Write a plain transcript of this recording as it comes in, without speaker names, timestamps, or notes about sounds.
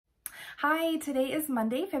Hi, today is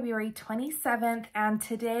Monday, February 27th, and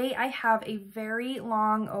today I have a very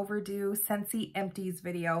long overdue Scentsy Empties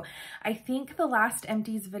video. I think the last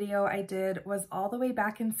Empties video I did was all the way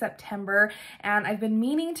back in September, and I've been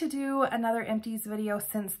meaning to do another Empties video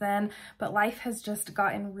since then, but life has just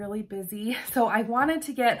gotten really busy. So I wanted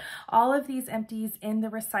to get all of these empties in the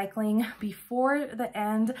recycling before the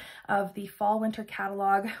end of the fall winter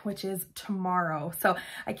catalog, which is tomorrow. So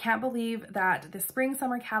I can't believe that the spring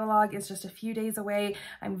summer catalog is just a few days away.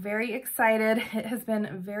 I'm very excited. It has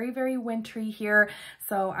been very, very wintry here,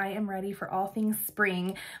 so I am ready for all things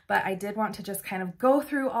spring, but I did want to just kind of go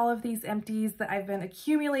through all of these empties that I've been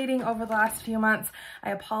accumulating over the last few months.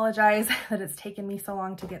 I apologize that it's taken me so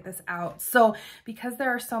long to get this out. So because there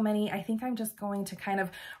are so many, I think I'm just going to kind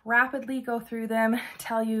of rapidly go through them,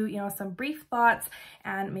 tell you, some brief thoughts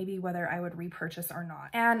and maybe whether I would repurchase or not.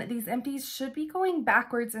 And these empties should be going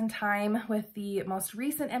backwards in time with the most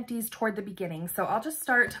recent empties toward the beginning. So I'll just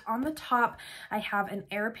start on the top. I have an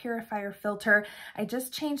air purifier filter. I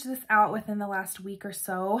just changed this out within the last week or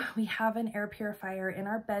so. We have an air purifier in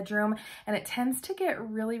our bedroom and it tends to get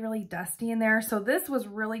really, really dusty in there. So this was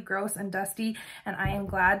really gross and dusty and I am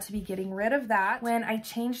glad to be getting rid of that. When I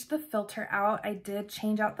changed the filter out, I did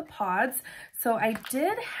change out the pods. So I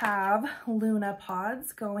did have Luna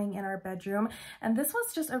pods going in our bedroom, and this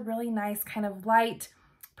was just a really nice kind of light,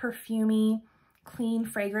 perfumey, clean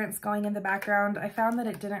fragrance going in the background. I found that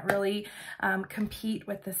it didn't really compete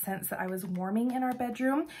with the scents that I was warming in our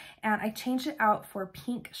bedroom, and I changed it out for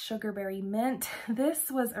pink sugarberry mint. This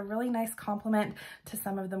was a really nice complement to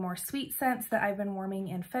some of the more sweet scents that I've been warming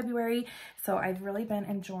in February, so I've really been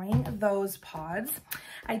enjoying those pods.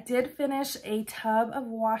 I did finish a tub of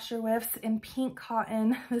washer whiffs in pink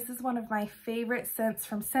cotton. This is one of my favorite scents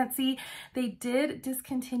from Scentsy. They did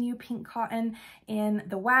discontinue pink cotton in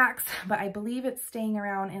the wax, but I believe it's staying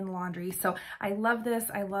around in laundry. So I love this.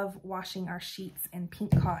 I love washing our sheets in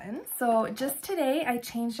pink cotton. So just today I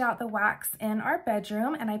changed out the wax in our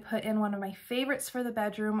bedroom and I put in one of my favorites for the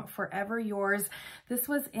bedroom, Forever Yours. This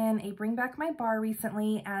was in a Bring Back My Bar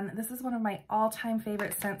recently, and this is one of my all-time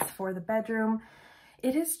favorite scents for the bedroom.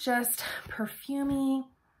 It is just perfumey,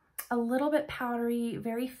 a little bit powdery,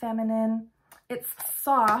 very feminine. It's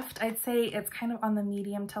soft. I'd say it's kind of on the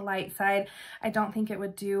medium to light side. I don't think it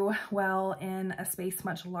would do well in a space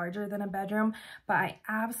much larger than a bedroom, but I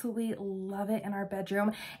absolutely love it in our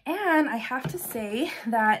bedroom. And I have to say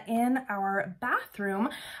that in our bathroom,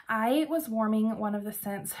 I was warming one of the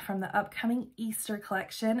scents from the upcoming Easter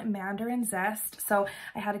collection, Mandarin Zest. So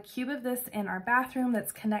I had a cube of this in our bathroom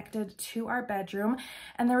that's connected to our bedroom.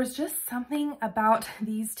 And there was just something about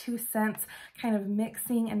these two scents kind of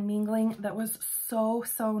mixing and mingling that was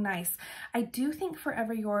so nice. I do think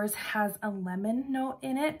Forever Yours has a lemon note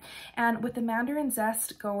in it, and with the Mandarin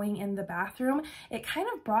Zest going in the bathroom, it kind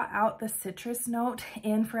of brought out the citrus note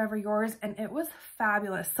in Forever Yours, and it was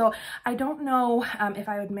fabulous. So I don't know if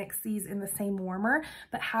I would mix these in the same warmer,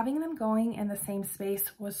 but having them going in the same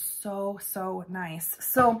space was so nice.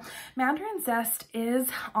 So Mandarin Zest is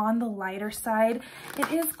on the lighter side.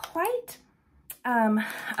 It is quite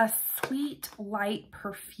a sweet, light,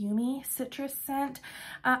 perfumey citrus scent.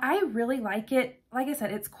 I really like it. Like I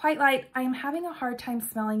said, it's quite light. I'm having a hard time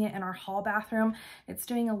smelling it in our hall bathroom. It's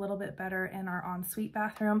doing a little bit better in our ensuite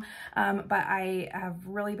bathroom, but I have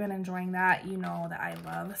really been enjoying that. You know that I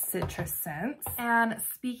love citrus scents. And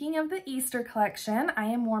speaking of the Easter collection, I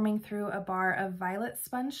am warming through a bar of Violet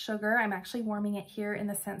Spun Sugar. I'm actually warming it here in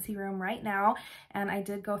the Scentsy room right now, and I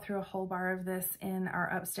did go through a whole bar of this in our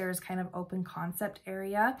upstairs kind of open concept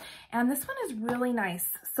area, and this one is really nice.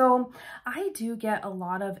 So I do get a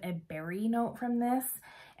lot of a berry note from this.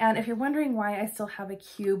 And if you're wondering why I still have a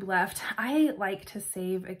cube left, I like to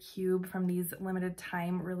save a cube from these limited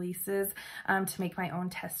time releases to make my own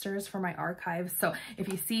testers for my archives. So if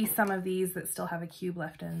you see some of these that still have a cube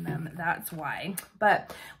left in them, that's why.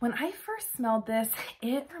 But when I first smelled this,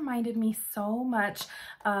 it reminded me so much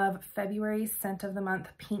of February's scent of the month,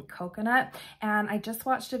 Pink Coconut. And I just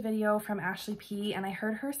watched a video from Ashley P and I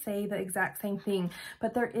heard her say the exact same thing,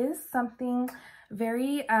 but there is something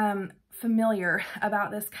very familiar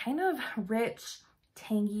about this kind of rich,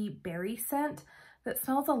 tangy berry scent that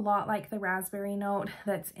smells a lot like the raspberry note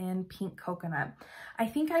that's in Pink Coconut. I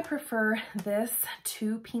think I prefer this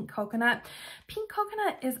to Pink Coconut. Pink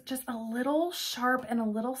Coconut is just a little sharp and a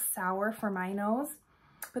little sour for my nose,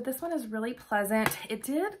 but this one is really pleasant. It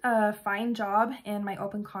did a fine job in my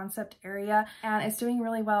open concept area and it's doing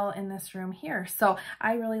really well in this room here. So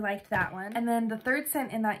I really liked that one. And then the third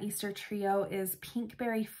scent in that Easter trio is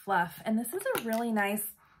Pinkberry Fluff. And this is a really nice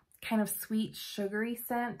kind of sweet, sugary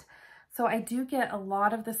scent. So I do get a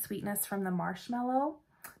lot of the sweetness from the marshmallow,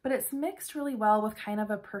 but it's mixed really well with kind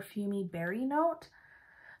of a perfumey berry note.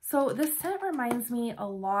 So this scent reminds me a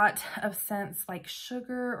lot of scents like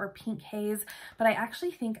sugar or pink haze, but I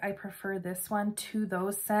actually think I prefer this one to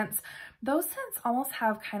those scents. Those scents almost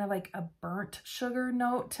have kind of like a burnt sugar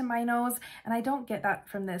note to my nose, and I don't get that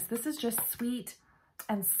from this. This is just sweet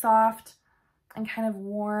and soft and kind of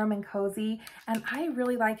warm and cozy, and I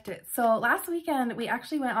really liked it. So last weekend we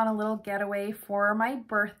actually went on a little getaway for my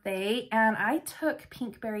birthday, and I took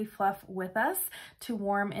Pinkberry Fluff with us to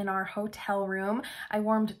warm in our hotel room. I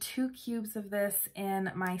warmed 2 cubes of this in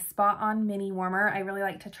my Spot On mini warmer. I really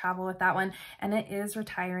like to travel with that one, and it is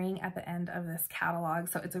retiring at the end of this catalog,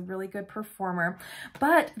 so it's a really good performer.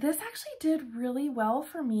 But this actually did really well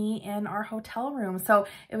for me in our hotel room, so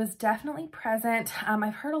it was definitely present.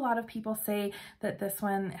 I've heard a lot of people say that this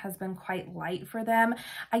one has been quite light for them.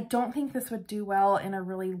 I don't think this would do well in a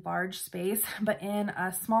really large space, but in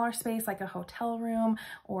a smaller space like a hotel room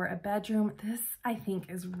or a bedroom, this I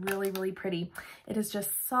think is really, really pretty. It is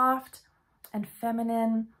just soft and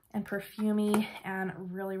feminine and perfumey and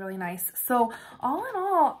really, really nice. So all in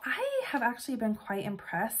all, I have actually been quite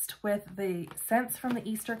impressed with the scents from the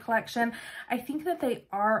Easter collection. I think that they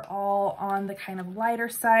are all on the kind of lighter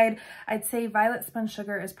side. I'd say Violet Spun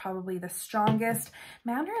Sugar is probably the strongest.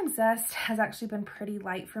 Mandarin Zest has actually been pretty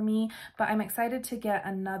light for me, but I'm excited to get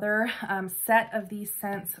another set of these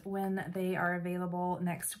scents when they are available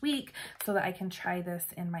next week so that I can try this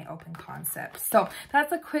in my open concept. So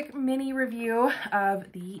that's a quick mini review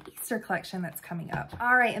of the Easter collection that's coming up.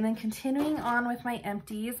 All right, and then continuing on with my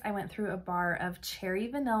empties, I went through a bar of cherry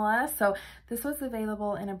vanilla. So this was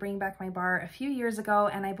available in a Bring Back My Bar a few years ago,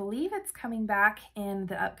 and I believe it's coming back in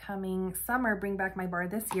the upcoming summer Bring Back My Bar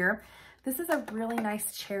this year. This is a really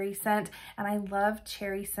nice cherry scent, and I love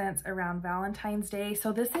cherry scents around Valentine's Day.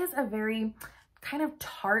 So this is a very kind of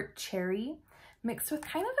tart cherry mixed with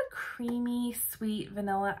kind of a creamy, sweet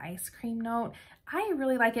vanilla ice cream note. I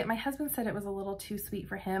really like it. My husband said it was a little too sweet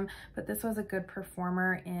for him, but this was a good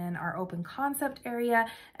performer in our open concept area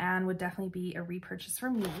and would definitely be a repurchase for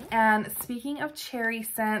me. And speaking of cherry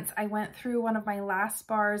scents, I went through one of my last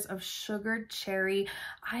bars of sugared cherry.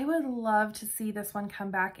 I would love to see this one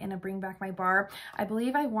come back in a Bring Back My Bar. I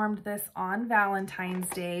believe I warmed this on Valentine's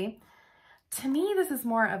Day. To me, this is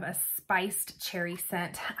more of a spiced cherry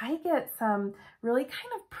scent. I get some really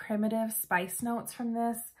kind of primitive spice notes from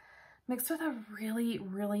this, mixed with a really,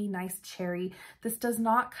 really nice cherry. This does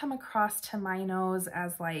not come across to my nose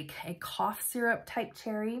as like a cough syrup type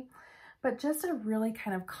cherry, but just a really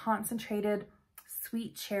kind of concentrated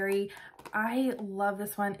sweet cherry. I love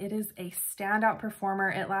this one. It is a standout performer.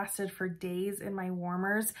 It lasted for days in my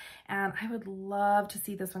warmers, and I would love to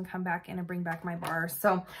see this one come back in a Bring Back My Bar.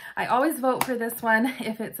 So I always vote for this one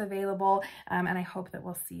if it's available, and I hope that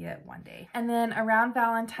we'll see it one day. And then around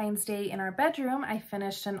Valentine's Day in our bedroom, I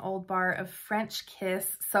finished an old bar of French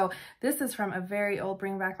Kiss. So this is from a very old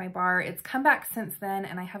Bring Back My Bar. It's come back since then,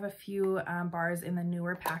 and I have a few bars in the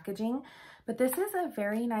newer packaging. But this is a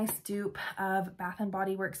very nice dupe of Bath &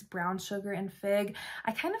 Body Works Brown Sugar and Fig.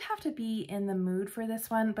 I kind of have to be in the mood for this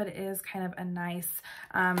one, but it is kind of a nice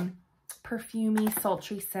perfumey,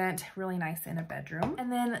 sultry scent, really nice in a bedroom.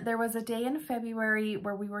 And then there was a day in February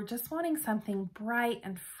where we were just wanting something bright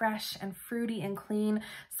and fresh and fruity and clean.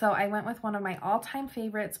 So I went with one of my all-time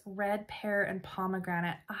favorites, Red Pear and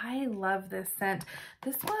Pomegranate. I love this scent.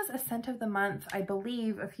 This was a scent of the month, I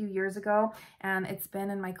believe, a few years ago, and it's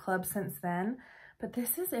been in my club since then. But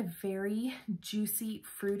this is a very juicy,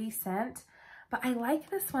 fruity scent. But I like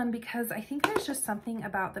this one because I think there's just something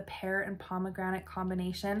about the pear and pomegranate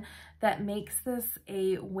combination that makes this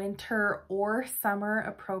a winter or summer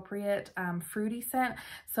appropriate fruity scent.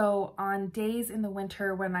 So on days in the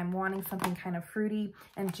winter when I'm wanting something kind of fruity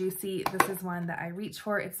and juicy, this is one that I reach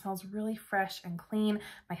for. It smells really fresh and clean.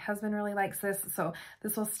 My husband really likes this, so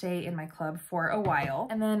this will stay in my club for a while.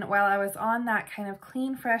 And then while I was on that kind of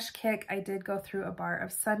clean, fresh kick, I did go through a bar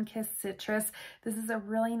of Sunkissed Citrus. This is a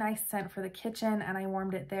really nice scent for the kitchen, and I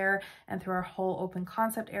warmed it there and through our whole open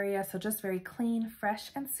concept area. So just very clean, fresh,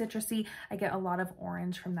 and citrusy. I get a lot of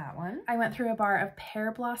orange from that one. I went through a bar of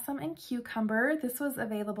Pear Blossom and Cucumber. This was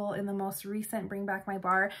available in the most recent Bring Back My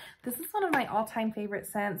Bar. This is one of my all-time favorite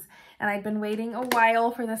scents, and I'd been waiting a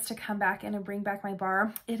while for this to come back in a Bring Back My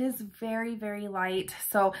Bar. It is very, very light,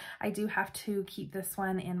 so I do have to keep this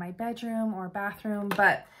one in my bedroom or bathroom,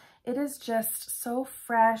 but it is just so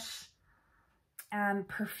fresh and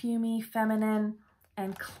perfumey, feminine,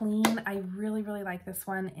 and clean. I really, really like this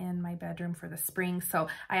one in my bedroom for the spring, so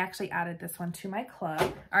I actually added this one to my club.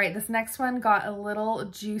 All right, this next one got a little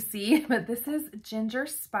juicy, but this is Ginger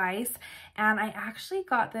Spice, and I actually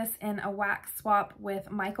got this in a wax swap with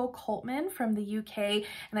Michael Coltman from the UK,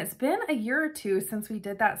 and it's been a year or two since we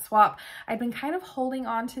did that swap. I'd been kind of holding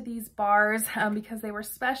on to these bars because they were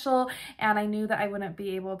special, and I knew that I wouldn't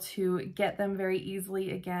be able to get them very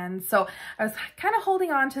easily again, so I was kind of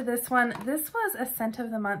holding on to this one. This was a scent of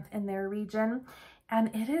the month in their region,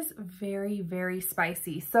 and it is very, very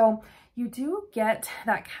spicy. So you do get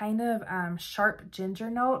that kind of sharp ginger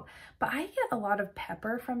note, but I get a lot of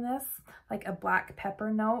pepper from this, like a black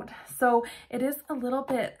pepper note. So it is a little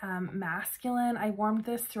bit masculine. I warmed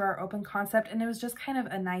this through our open concept, and it was just kind of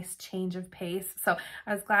a nice change of pace. So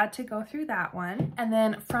I was glad to go through that one. And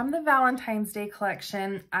then from the Valentine's Day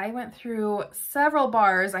collection, I went through several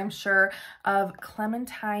bars, I'm sure, of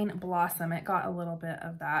Clementine Blossom. It got a little bit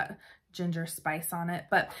of that ginger spice on it,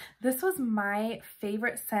 but this was my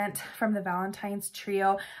favorite scent from the Valentine's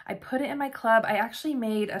trio. I put it in my club. I actually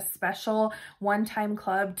made a special one-time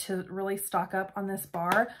club to really stock up on this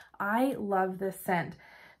bar. I love this scent.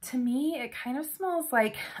 To me, it kind of smells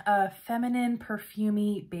like a feminine,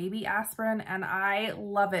 perfumey baby aspirin, and I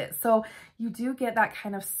love it. So you do get that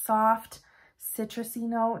kind of soft, citrusy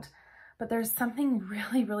note, but there's something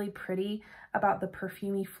really, really pretty about the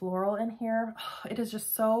perfumey floral in here. Oh, it is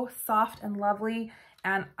just so soft and lovely,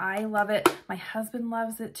 and I love it. My husband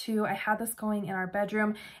loves it too. I had this going in our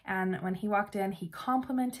bedroom, and when he walked in, he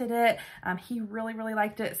complimented it. He really, really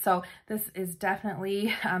liked it. So this is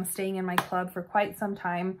definitely staying in my club for quite some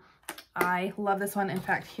time. I love this one. In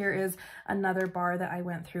fact, here is another bar that I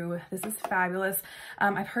went through. This is fabulous.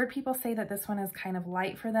 I've heard people say that this one is kind of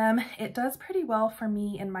light for them. It does pretty well for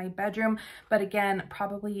me in my bedroom, but again,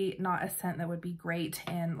 probably not a scent that would be great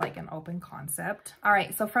in like an open concept. All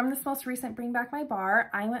right, so from this most recent Bring Back My Bar,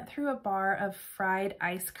 I went through a bar of fried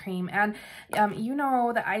ice cream, and you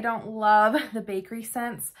know that I don't love the bakery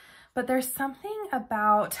scents, but there's something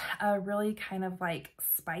about a really kind of like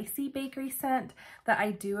spicy bakery scent that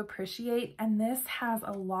I do appreciate. And this has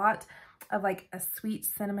a lot of like a sweet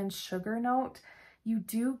cinnamon sugar note. You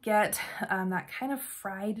do get that kind of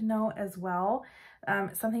fried note as well.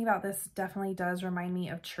 Something about this definitely does remind me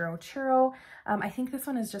of Churro Churro. I think this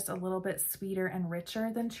one is just a little bit sweeter and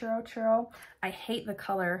richer than Churro Churro. I hate the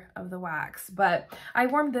color of the wax, but I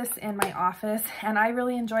warmed this in my office and I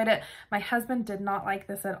really enjoyed it. My husband did not like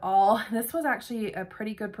this at all. This was actually a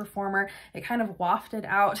pretty good performer. It kind of wafted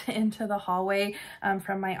out into the hallway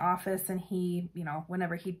from my office, and he, you know,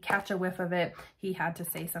 whenever he'd catch a whiff of it, he had to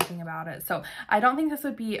say something about it. So I don't think this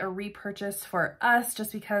would be a repurchase for us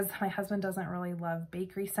just because my husband doesn't really love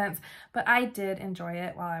bakery scents, but I did enjoy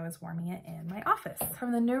it while I was warming it in my office.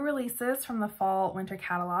 From the new releases from the fall winter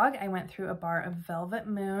catalog, I went through a bar of Velvet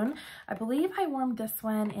Moon. I believe I warmed this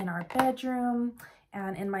one in our bedroom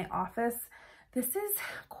and in my office. This is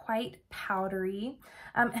quite powdery,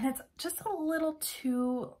 and it's just a little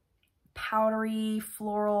too powdery,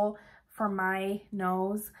 floral for my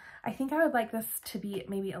nose. I think I would like this to be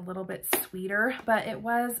maybe a little bit sweeter, but it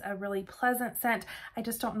was a really pleasant scent. I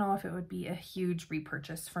just don't know if it would be a huge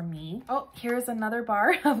repurchase for me. Oh, here's another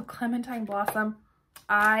bar of Clementine Blossom.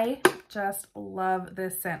 I just love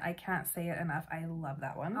this scent. I can't say it enough. I love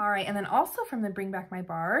that one. All right, and then also from the Bring Back My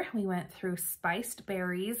Bar, we went through Spiced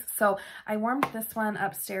Berries. So I warmed this one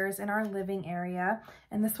upstairs in our living area,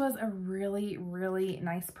 and this was a really, really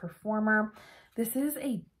nice performer. This is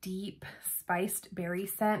a deep spiced berry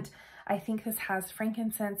scent. I think this has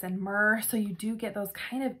frankincense and myrrh, so you do get those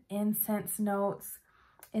kind of incense notes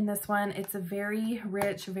in this one. It's a very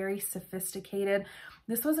rich, very sophisticated.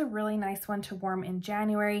 This was a really nice one to warm in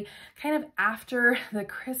January, kind of after the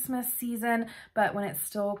Christmas season, but when it's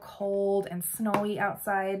still cold and snowy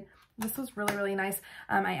outside. This was really, really nice.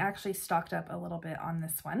 I actually stocked up a little bit on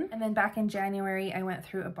this one. And then back in January, I went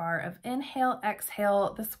through a bar of Inhale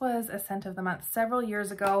Exhale. This was a scent of the month several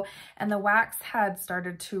years ago, and the wax had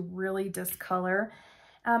started to really discolor.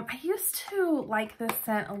 I used to like this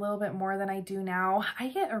scent a little bit more than I do now. I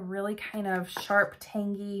get a really kind of sharp,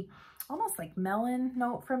 tangy, almost like melon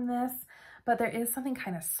note from this, but there is something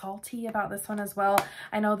kind of salty about this one as well.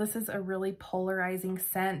 I know this is a really polarizing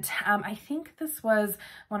scent. I think this was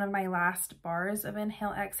one of my last bars of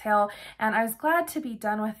Inhale Exhale, and I was glad to be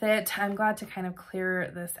done with it. I'm glad to kind of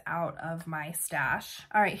clear this out of my stash.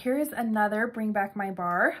 All right, here's another Bring Back My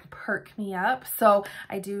Bar, Perk Me Up. So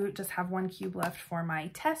I do just have one cube left for my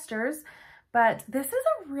testers, But this is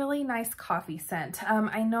a really nice coffee scent.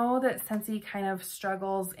 I know that Scentsy kind of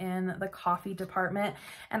struggles in the coffee department,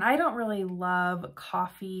 and I don't really love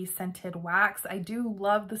coffee scented wax. I do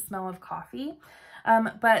love the smell of coffee,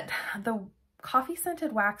 but the coffee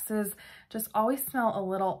scented waxes just always smell a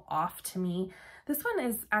little off to me. This one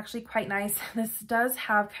is actually quite nice. This does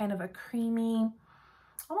have kind of a creamy,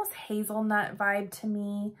 almost hazelnut vibe to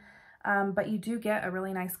me. But you do get a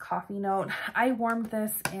really nice coffee note. I warmed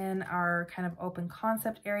this in our kind of open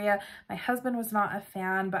concept area. My husband was not a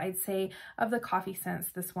fan, but I'd say of the coffee scents,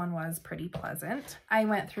 this one was pretty pleasant. I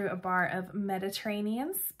went through a bar of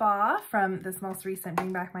Mediterranean Spa from this most recent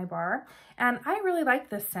Bring Back My bar, and I really liked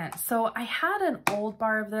this scent. So I had an old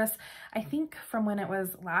bar of this, I think from when it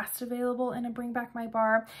was last available in a Bring Back My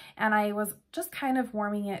bar, and I was just kind of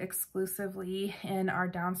warming it exclusively in our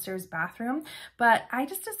downstairs bathroom, but I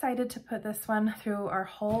just decided to put this one through our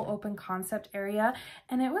whole open concept area,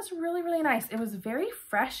 and it was really, really nice. It was very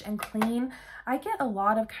fresh and clean. I get a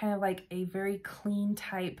lot of kind of like a very clean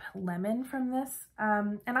type lemon from this,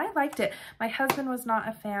 and I liked it. My husband was not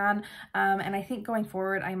a fan, and I think going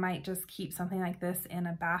forward I might just keep something like this in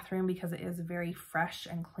a bathroom because it is very fresh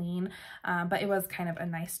and clean, but it was kind of a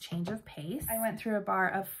nice change of pace. I went through a bar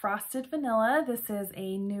of Frosted Vanilla. This is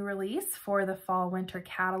a new release for the fall winter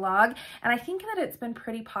catalog, and I think that it's been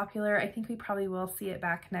pretty popular. I think we probably will see it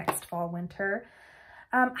back next fall winter.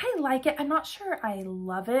 I like it. I'm not sure I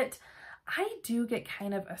love it. I do get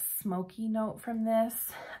kind of a smoky note from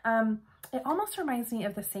this. It almost reminds me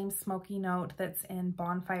of the same smoky note that's in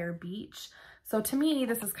Bonfire Beach. So to me,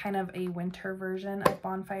 this is kind of a winter version of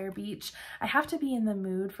Bonfire Beach. I have to be in the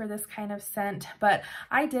mood for this kind of scent, but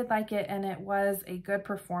I did like it, and it was a good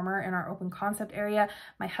performer in our open concept area.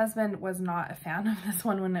 My husband was not a fan of this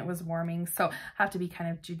one when it was warming, so I have to be kind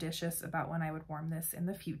of judicious about when I would warm this in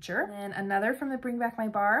the future. And another from the Bring Back My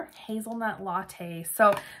bar, Hazelnut Latte.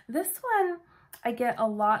 So this one, I get a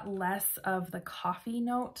lot less of the coffee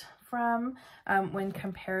note from when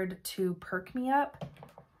compared to Perk Me Up.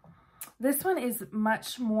 This one is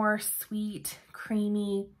much more sweet,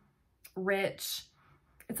 creamy, rich.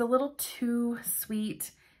 It's a little too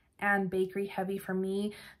sweet and bakery heavy for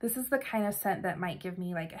me. This is the kind of scent that might give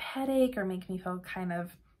me like a headache or make me feel kind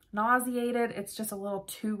of nauseated. It's just a little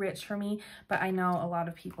too rich for me, but I know a lot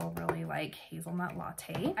of people really like Hazelnut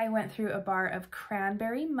Latte. I went through a bar of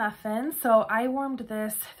Cranberry Muffin. So I warmed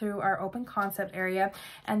this through our open concept area,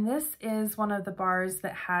 and this is one of the bars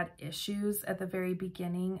that had issues at the very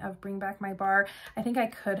beginning of Bring Back My bar. I think I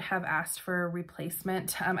could have asked for a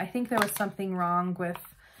replacement. I think there was something wrong with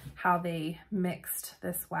how they mixed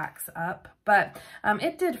this wax up, but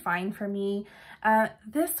it did fine for me.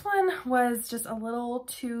 This one was just a little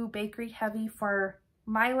too bakery heavy for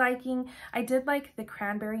my liking. I did like the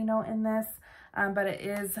cranberry note in this, but it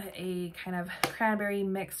is a kind of cranberry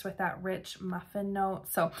mixed with that rich muffin note.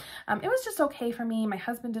 So it was just okay for me. My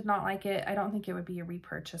husband did not like it. I don't think it would be a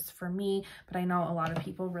repurchase for me, but I know a lot of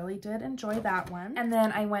people really did enjoy that one. And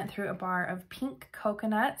then I went through a bar of Pink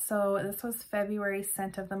Coconut. So this was February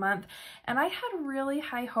scent of the month, and I had really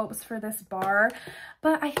high hopes for this bar,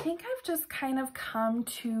 but I think I've just kind of come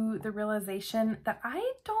to the realization that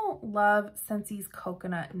I don't love Scentsy's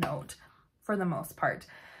coconut note for the most part.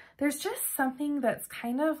 There's just something that's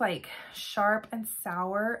kind of like sharp and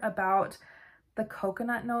sour about the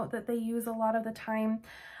coconut note that they use a lot of the time.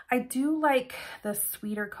 I do like the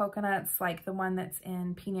sweeter coconuts, like the one that's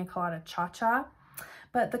in Pina Colada Cha Cha,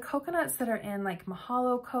 but the coconuts that are in like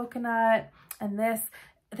Mahalo Coconut and this,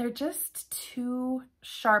 they're just too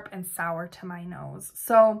sharp and sour to my nose.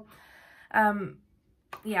 So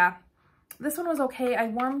yeah. This one was okay. I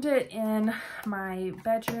warmed it in my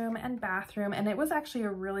bedroom and bathroom, and it was actually a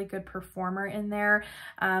really good performer in there,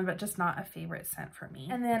 but just not a favorite scent for me.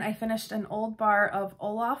 And then I finished an old bar of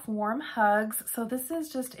Olaf Warm Hugs. So this is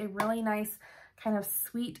just a really nice kind of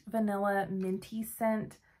sweet vanilla minty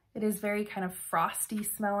scent. It is very kind of frosty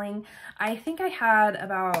smelling. I think I had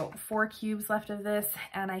about 4 cubes left of this,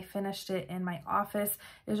 and I finished it in my office.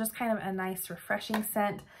 It was just kind of a nice refreshing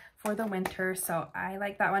scent for the winter, so I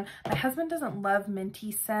like that one. My husband doesn't love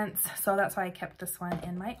minty scents, so that's why I kept this one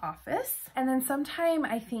in my office. And then sometime,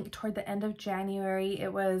 I think toward the end of January,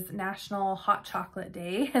 it was National Hot Chocolate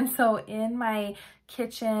Day, and so in my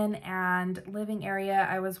kitchen and living area,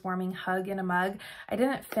 I was warming Hug in a Mug. I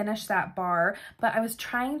didn't finish that bar, but I was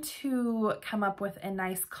trying to come up with a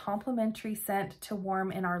nice complementary scent to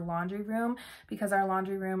warm in our laundry room, because our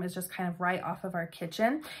laundry room is just kind of right off of our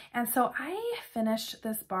kitchen. And so I finished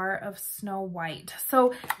this bar of Snow White.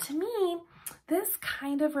 So to me, this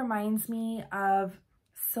kind of reminds me of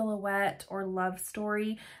silhouette or love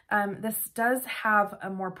story. This does have a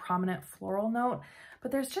more prominent floral note,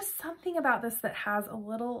 but there's just something about this that has a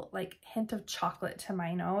little like hint of chocolate to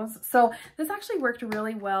my nose. So this actually worked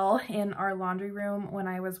really well in our laundry room when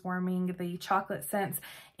I was warming the chocolate scents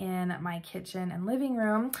in my kitchen and living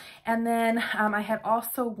room. And then I had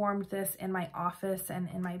also warmed this in my office and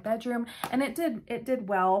in my bedroom, and it did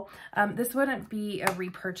well. This wouldn't be a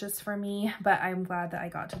repurchase for me, but I'm glad that I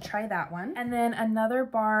got to try that one. And then another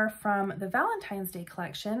bar from the Valentine's Day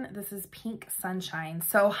collection. This is Pink Sunshine.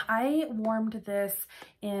 So I warmed this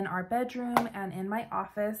in our bedroom and in my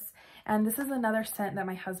office, and this is another scent that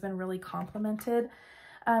my husband really complimented.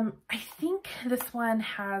 I think this one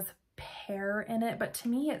has pear in it, but to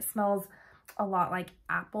me it smells a lot like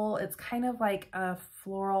apple. It's kind of like a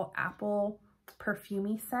floral apple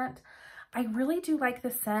perfumey scent. I really do like the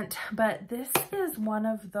scent, but this is one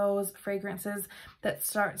of those fragrances that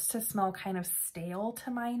starts to smell kind of stale to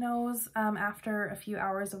my nose after a few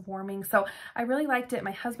hours of warming. So I really liked it.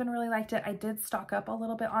 My husband really liked it. I did stock up a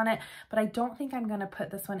little bit on it, but I don't think I'm going to put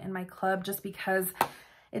this one in my club just because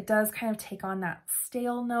it does kind of take on that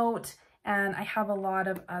stale note. And I have a lot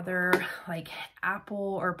of other like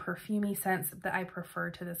apple or perfumey scents that I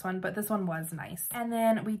prefer to this one, but this one was nice. And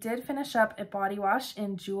then we did finish up a body wash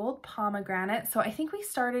in Jeweled Pomegranate. So I think we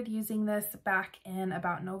started using this back in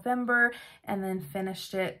about November and then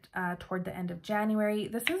finished it toward the end of January.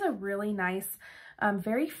 This is a really nice,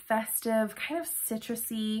 very festive, kind of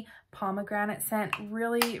citrusy pomegranate scent.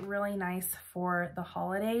 Really, really nice for the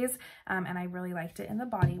holidays. And I really liked it in the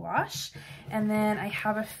body wash. And then I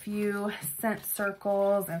have a few scent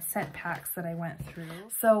circles and scent packs that I went through.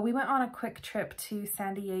 So we went on a quick trip to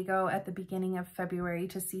San Diego at the beginning of February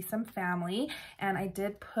to see some family. And I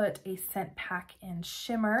did put a scent pack in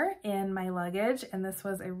Shimmer in my luggage. And this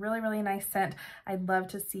was a really, really nice scent. I'd love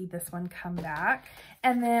to see this one come back.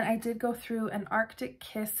 And then I did go through an Arctic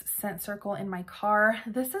Kiss scent circle in my car.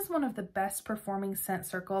 This is one of the best performing scent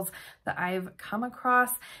circles that I've come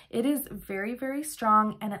across. It is very, very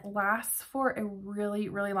strong, and it lasts for a really,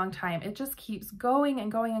 really long time. It just keeps going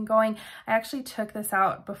and going and going. I actually took this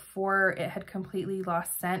out before it had completely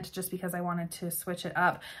lost scent just because I wanted to switch it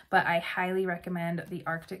up, but I highly recommend the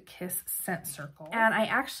Arctic Kiss scent circle. And I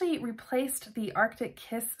actually replaced the Arctic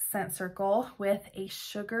Kiss scent circle with a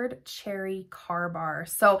sugared cherry car bar.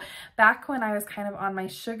 So back when I was kind of on my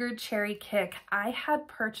sugared cherry kick, I had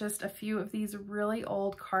purchased a few of these really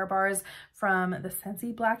old car bars from the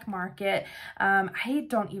Scentsy Black Market. I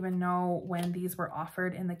don't even know when these were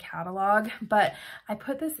offered in the catalog, but I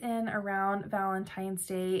put this in around Valentine's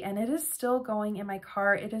Day and it is still going in my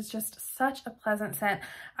car. It is just such a pleasant scent.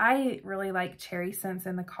 I really like cherry scents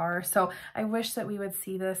in the car, so I wish that we would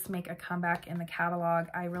see this make a comeback in the catalog.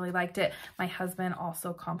 I really liked it. My husband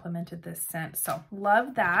also complimented this scent, so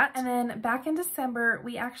love that. And then back in December,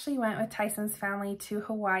 we actually went with Tyson's family to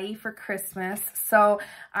Hawaii for Christmas. So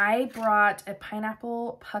I brought a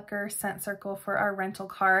pineapple pucker scent circle for our rental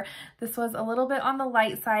car. This was a little bit on the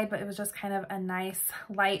light side, but it was just kind of a nice,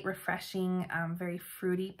 light, refreshing, very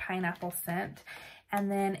fruity pineapple scent. And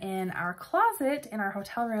then in our closet, in our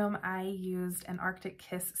hotel room, I used an Arctic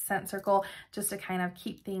Kiss scent circle just to kind of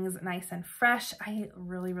keep things nice and fresh. I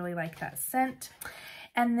really, really like that scent.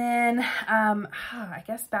 And then, I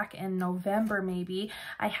guess back in November, maybe,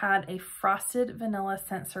 I had a frosted vanilla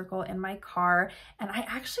scent circle in my car, and I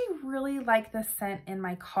actually really like this scent in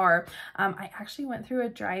my car. I actually went through a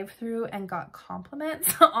drive-through and got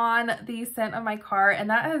compliments on the scent of my car, and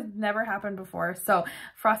that has never happened before. So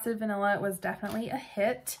frosted vanilla was definitely a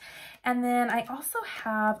hit. And then I also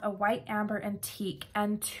have a white amber antique,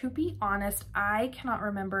 and to be honest, I cannot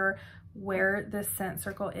remember where this scent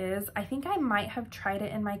circle is. I think I might have tried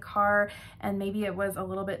it in my car and maybe it was a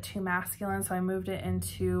little bit too masculine, so I moved it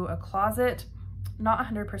into a closet. Not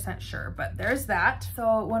 100% sure, but there's that.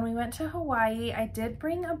 So when we went to Hawaii, I did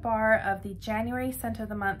bring a bar of the January scent of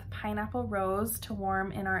the month Pineapple Rose to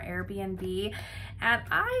warm in our Airbnb, and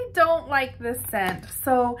I don't like this scent.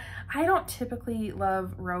 So I don't typically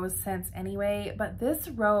love rose scents anyway, but this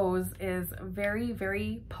rose is very,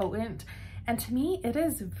 very potent. And to me, it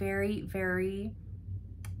is very, very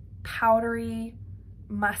powdery,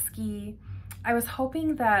 musky. I was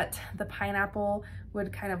hoping that the pineapple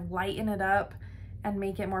would kind of lighten it up and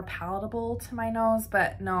make it more palatable to my nose,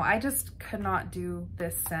 but no, I just could not do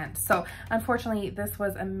this scent. So unfortunately, this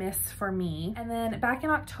was a miss for me. And then back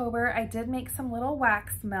in October, I did make some little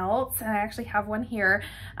wax melts, and I actually have one here.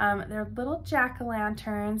 They're little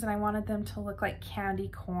jack-o'-lanterns, and I wanted them to look like candy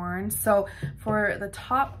corn. So for the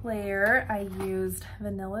top layer, I used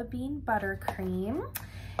vanilla bean buttercream.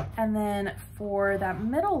 And then for that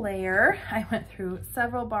middle layer, I went through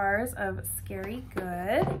several bars of Scary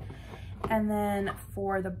Good. And then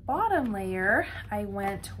for the bottom layer, I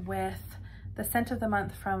went with the scent of the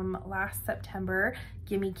month from last September,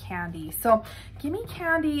 Gimme Candy. So Gimme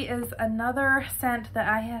Candy is another scent that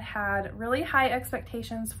I had really high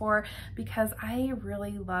expectations for because I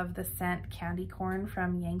really love the scent Candy Corn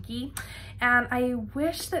from Yankee. And I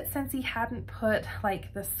wish that Scentsy hadn't put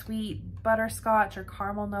like the sweet butterscotch or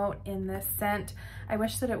caramel note in this scent. I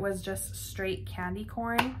wish that it was just straight candy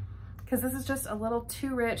corn, because this is just a little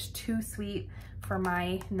too rich, too sweet for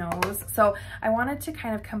my nose. So I wanted to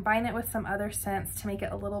kind of combine it with some other scents to make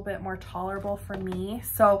it a little bit more tolerable for me.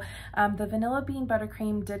 So the Vanilla Bean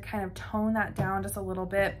Buttercream did kind of tone that down just a little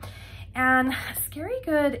bit. And Scary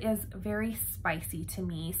Good is very spicy to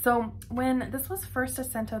me. So when this was first a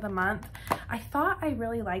scent of the month, I thought I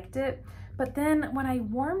really liked it, but then when I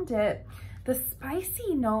warmed it, the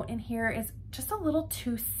spicy note in here is just a little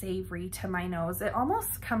too savory to my nose. It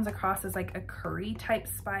almost comes across as like a curry type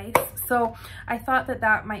spice. So I thought that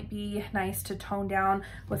that might be nice to tone down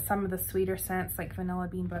with some of the sweeter scents like Vanilla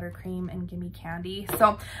Bean Buttercream and Gimme Candy.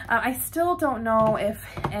 So I still don't know if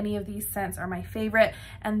any of these scents are my favorite,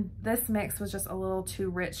 and this mix was just a little too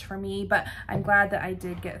rich for me, but I'm glad that I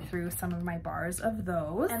did get through some of my bars of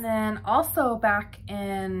those. And then also back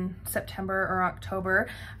in September or October,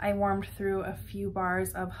 I warmed through a few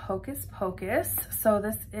bars of Hocus Pocus. So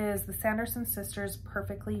this is the Sanderson Sisters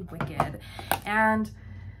Perfectly Wicked. And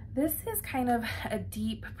this is kind of a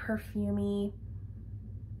deep, perfumey,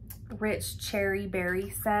 rich cherry berry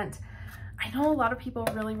scent. I know a lot of people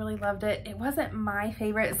really, really loved it. It wasn't my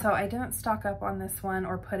favorite, so I didn't stock up on this one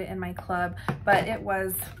or put it in my club, but it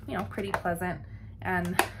was, you know, pretty pleasant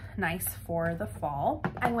and nice for the fall.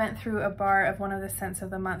 I went through a bar of one of the scents of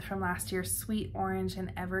the month from last year, Sweet Orange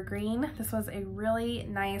and Evergreen. This was a really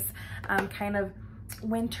nice kind of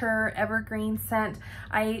winter evergreen scent.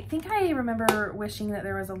 I think I remember wishing that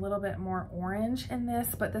there was a little bit more orange in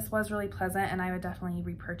this, but this was really pleasant and I would definitely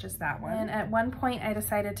repurchase that one. And at one point I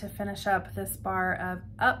decided to finish up this bar of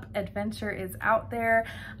Up Adventure Is Out There.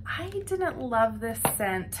 I didn't love this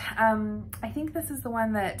scent. I think this is the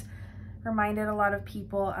one that reminded a lot of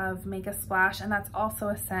people of Make a Splash, and that's also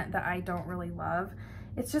a scent that I don't really love.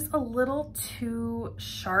 It's just a little too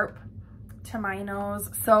sharp to my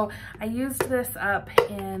nose. So I used this up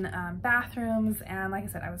in bathrooms, and like I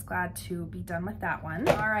said, I was glad to be done with that one.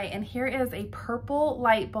 All right, and here is a purple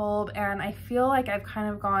light bulb, and I feel like I've kind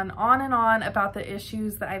of gone on and on about the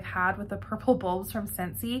issues that I've had with the purple bulbs from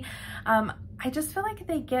Scentsy. I just feel like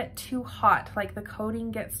they get too hot, like the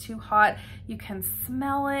coating gets too hot. You can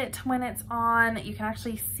smell it when it's on. You can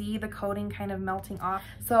actually see the coating kind of melting off.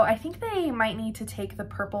 So I think they might need to take the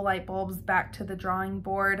purple light bulbs back to the drawing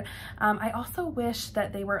board. I also wish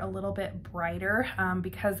that they were a little bit brighter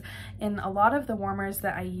because in a lot of the warmers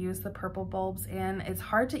that I use the purple bulbs in, it's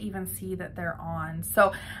hard to even see that they're on.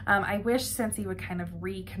 So I wish Scentsy would kind of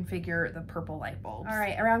reconfigure the purple light bulbs. All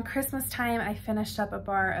right, around Christmas time, I finished up a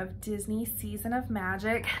bar of Disney Season of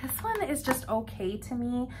Magic. This one is just okay to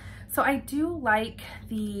me. So I do like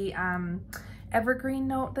the evergreen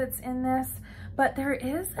note that's in this, but there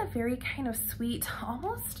is a very kind of sweet,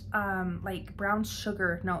 almost like brown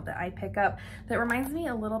sugar note that I pick up that reminds me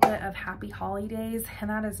a little bit of Happy Holidays, and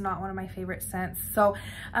that is not one of my favorite scents. So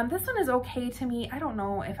this one is okay to me. I don't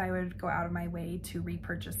know if I would go out of my way to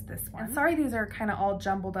repurchase this one. And sorry, these are kind of all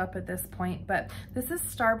jumbled up at this point, but this is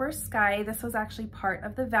Starburst Sky. This was actually part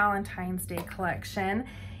of the Valentine's Day collection,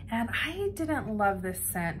 and I didn't love this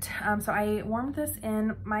scent. So I warmed this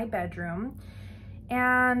in my bedroom,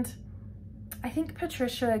 and I think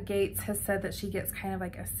Patricia Gates has said that she gets kind of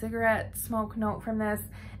like a cigarette smoke note from this,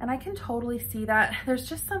 and I can totally see that. There's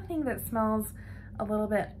just something that smells a little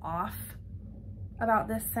bit off about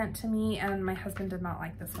this scent to me, and my husband did not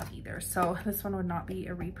like this one either, so this one would not be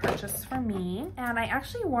a repurchase for me. And I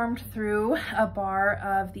actually warmed through a bar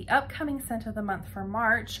of the upcoming scent of the month for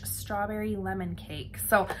March, Strawberry Lemon Cake.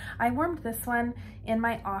 So I warmed this one in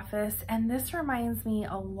my office, and this reminds me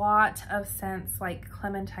a lot of scents like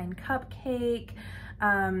Clementine Cupcake.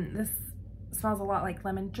 This smells a lot like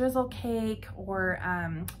Lemon Drizzle Cake or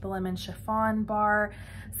the Lemon Chiffon bar.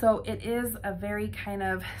 So it is a very kind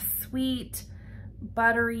of sweet,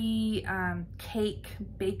 buttery cake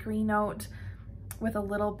bakery note with a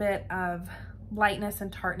little bit of lightness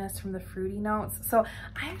and tartness from the fruity notes. So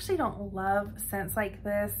I actually don't love scents like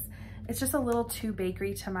this. It's just a little too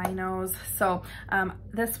bakery to my nose. So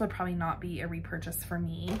this would probably not be a repurchase for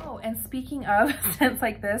me. Oh, and speaking of scents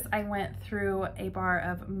like this, I went through a bar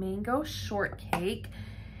of Mango Shortcake.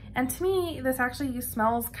 And to me, this actually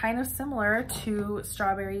smells kind of similar to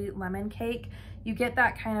strawberry lemon cake. You get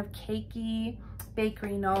that kind of cakey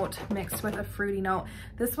bakery note mixed with a fruity note.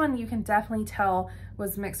 This one you can definitely tell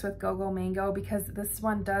was mixed with go-go mango, because this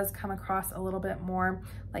one does come across a little bit more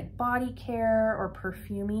like body care or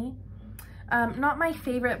perfumey. Not my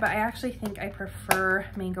favorite, but I actually think I prefer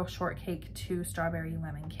mango shortcake to strawberry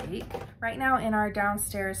lemon cake. Right now in our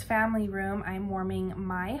downstairs family room, I'm warming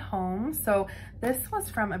my home. So this was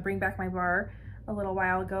from a Bring Back My Bar a little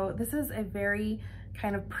while ago. This is a very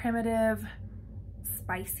kind of primitive,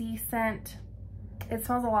 spicy scent. It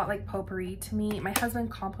smells a lot like potpourri to me. My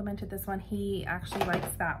husband complimented this one. He actually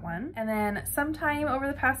likes that one. And then sometime over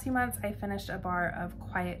the past few months, I finished a bar of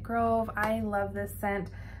Quiet Grove. I love this scent.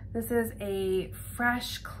 This is a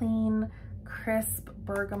fresh, clean, crisp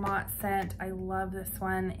bergamot scent. I love this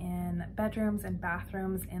one in bedrooms and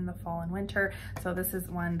bathrooms in the fall and winter. So this is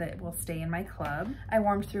one that will stay in my club. I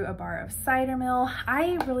warmed through a bar of Cider Mill.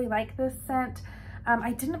 I really like this scent.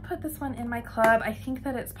 I didn't put this one in my club. I think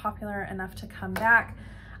that it's popular enough to come back.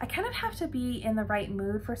 I kind of have to be in the right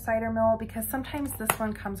mood for Cider Mill, because sometimes this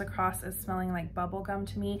one comes across as smelling like bubble gum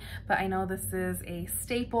to me, but I know this is a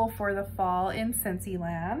staple for the fall in Scentsy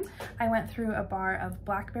land. I went through a bar of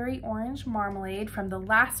Blackberry Orange Marmalade from the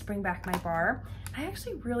last Bring Back My Bar. I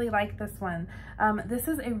actually really like this one. This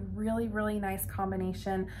is a really, really nice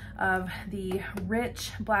combination of the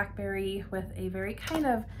rich blackberry with a very kind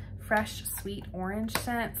of fresh, sweet orange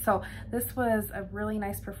scent. So this was a really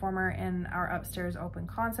nice performer in our upstairs open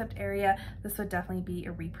concept area. This would definitely be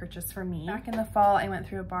a repurchase for me. Back in the fall, I went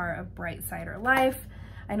through a bar of Bright Cider Life.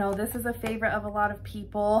 I know this is a favorite of a lot of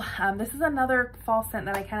people. This is another fall scent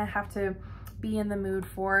that I kind of have to be in the mood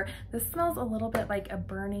for. This smells a little bit like a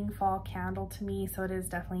burning fall candle to me, so it is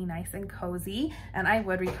definitely nice and cozy, and I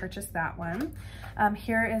would repurchase that one.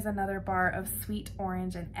 Here is another bar of Sweet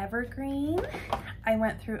Orange and Evergreen. I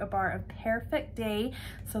went through a bar of Perfect Day.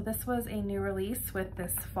 So this was a new release with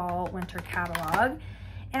this fall winter catalog.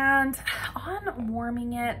 And on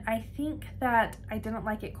warming it, I think that I didn't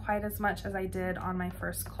like it quite as much as I did on my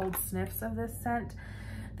first cold sniffs of this scent.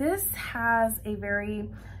 This has a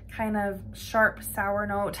very kind of sharp sour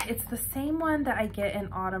note. It's the same one that I get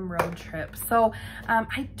in Autumn Road Trip. So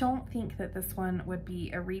I don't think that this one would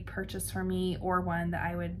be a repurchase for me, or one that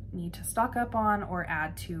I would need to stock up on or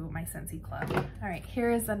add to my Scentsy club. All right,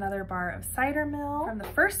 here is another bar of Cider Mill. From the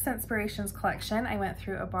first Scentspirations collection, I went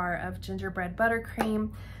through a bar of Gingerbread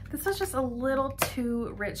Buttercream. This was just a little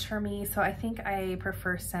too rich for me, so I think I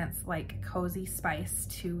prefer scents like Cozy Spice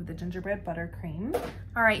to the Gingerbread Buttercream.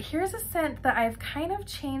 All right, here's a scent that I've kind of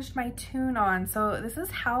changed my tune on. So this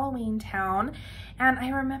is Halloween Town, and I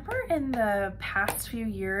remember in the past few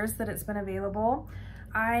years that it's been available,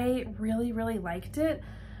 I really, really liked it.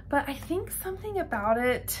 But I think something about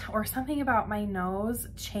it, or something about my nose,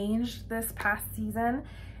 changed this past season,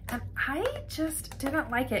 and I just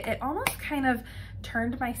didn't like it. It almost kind of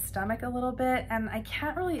turned my stomach a little bit, and I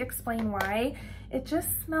can't really explain why. It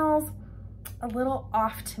just smells a little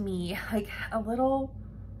off to me, like a little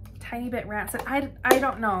tiny bit rancid. I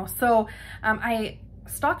don't know. So I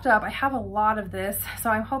stocked up. I have a lot of this, so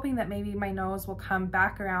I'm hoping that maybe my nose will come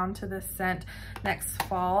back around to this scent next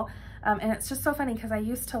fall. And it's just so funny because I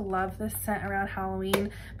used to love this scent around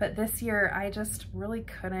Halloween, but this year I just really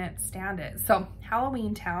couldn't stand it. So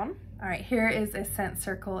Halloween Town. All right, here is a scent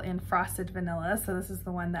circle in Frosted Vanilla. So this is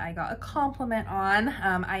the one that I got a compliment on.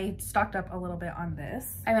 I stocked up a little bit on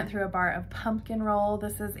this. I went through a bar of Pumpkin Roll.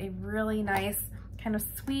 This is a really nice kind of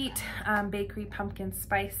sweet bakery pumpkin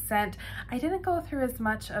spice scent. I didn't go through as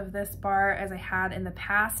much of this bar as I had in the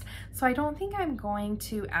past, so I don't think I'm going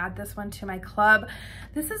to add this one to my club.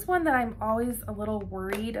 This is one that I'm always a little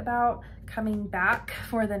worried about coming back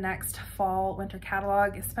for the next fall winter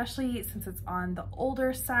catalog, especially since it's on the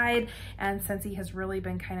older side and Scentsy has really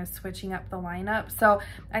been kind of switching up the lineup. So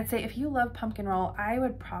I'd say if you love Pumpkin Roll, I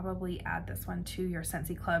would probably add this one to your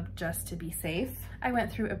Scentsy club just to be safe. I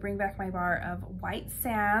went through a Bring Back My Bar of White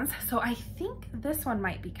Sands, so I think this one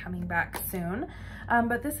might be coming back soon.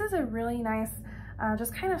 But this is a really nice,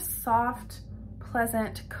 just kind of soft,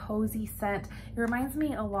 pleasant, cozy scent. It reminds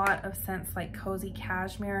me a lot of scents like Cozy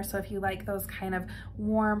Cashmere. So if you like those kind of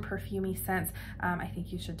warm, perfumey scents, I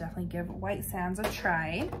think you should definitely give White Sands a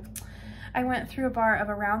try. I went through a bar of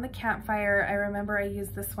Around the Campfire. I remember I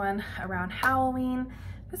used this one around Halloween.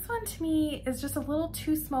 This one to me is just a little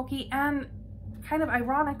too smoky, and kind of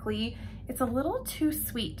ironically, it's a little too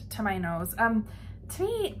sweet to my nose. To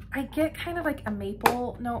me, I get kind of like a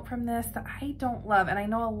maple note from this that I don't love, and I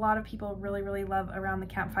know a lot of people really, really love around the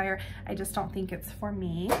campfire. I just don't think it's for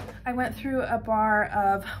me. I went through a bar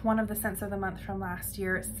of one of the scents of the month from last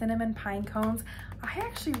year, cinnamon pine cones. I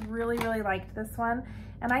actually really, really liked this one,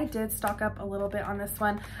 and I did stock up a little bit on this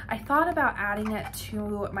one. I thought about adding it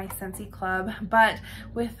to my Scentsy club, but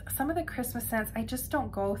with some of the Christmas scents, I just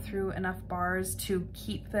don't go through enough bars to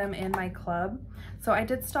keep them in my club. So I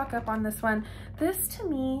did stock up on this one. This to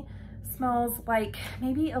me smells like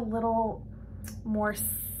maybe a little more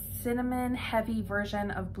cinnamon heavy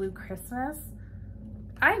version of Blue Christmas.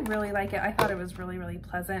 I really like it. I thought it was really, really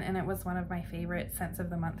pleasant, and it was one of my favorite scents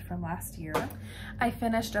of the month from last year. I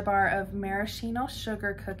finished a bar of maraschino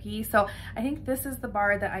sugar cookie. So I think this is the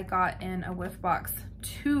bar that I got in a whiff box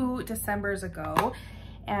 2 Decembers ago.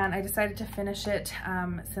 And I decided to finish it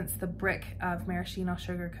since the brick of maraschino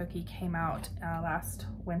sugar cookie came out last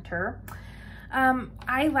winter.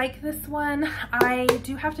 I like this one. I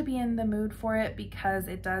do have to be in the mood for it because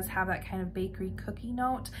it does have that kind of bakery cookie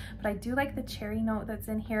note, but I do like the cherry note that's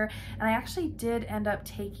in here. And I actually did end up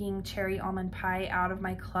taking cherry almond pie out of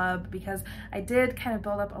my club because I did kind of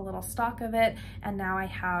build up a little stock of it, and now I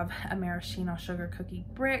have a maraschino sugar cookie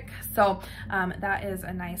brick. So that is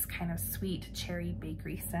a nice kind of sweet cherry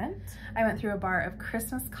bakery scent. I went through a bar of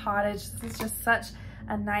Christmas Cottage. This is just such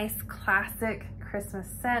a nice classic Christmas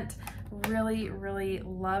scent. Really, really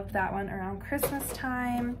loved that one around Christmas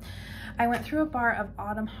time. I went through a bar of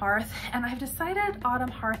Autumn Hearth, and I've decided Autumn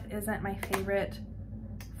Hearth isn't my favorite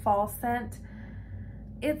fall scent.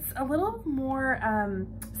 It's a little more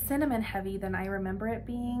cinnamon heavy than I remember it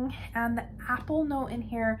being, and the apple note in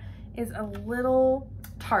here is a little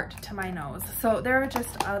tart to my nose. So there are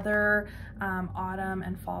just other autumn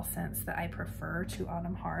and fall scents that I prefer to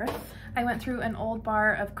Autumn Hearth. I went through an old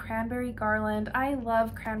bar of Cranberry Garland. I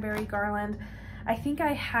love Cranberry Garland. I think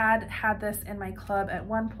I had this in my club at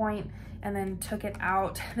one point and then took it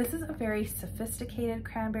out. This is a very sophisticated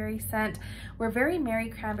cranberry scent, where Very Merry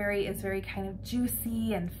Cranberry is very kind of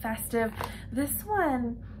juicy and festive. This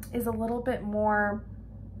one is a little bit more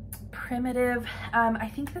primitive. I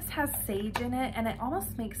think this has sage in it, and it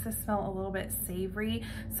almost makes this smell a little bit savory.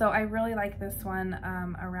 So I really like this one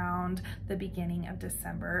around the beginning of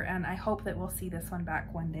December, and I hope that we'll see this one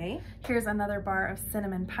back one day. Here's another bar of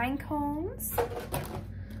cinnamon pine cones.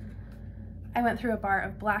 I went through a bar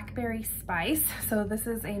of Blackberry Spice. So this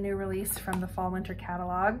is a new release from the fall winter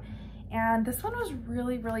catalog. And this one was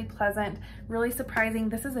really, really pleasant, really surprising.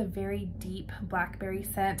 This is a very deep blackberry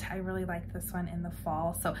scent. I really like this one in the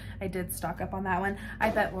fall, so I did stock up on that one. I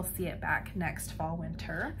bet we'll see it back next fall,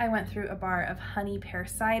 winter. I went through a bar of Honey Pear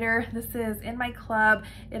Cider. This is in my club.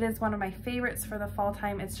 It is one of my favorites for the fall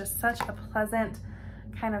time. It's just such a pleasant,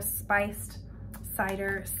 kind of spiced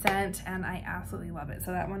cider scent, and I absolutely love it.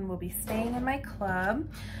 So that one will be staying in my club.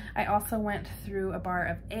 I also went through a bar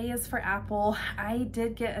of A is for Apple. I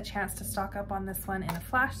did get a chance to stock up on this one in a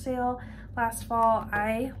flash sale last fall.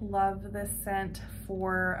 I love this scent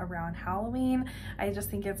for around Halloween. I just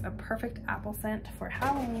think it's a perfect apple scent for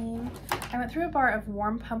Halloween. I went through a bar of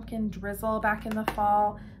Warm Pumpkin Drizzle back in the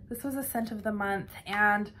fall. This was a scent of the month,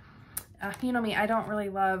 and you know me, I don't really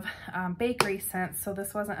love bakery scents, so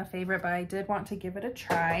this wasn't a favorite, but I did want to give it a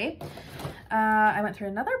try. I went through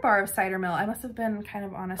another bar of Cider Mill. I must have been kind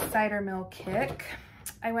of on a Cider Mill kick.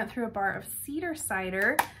 I went through a bar of Cedar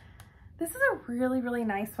Cider. This is a really, really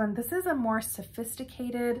nice one. This is a more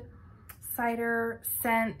sophisticated cider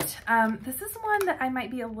scent. This is one that I might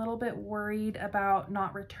be a little bit worried about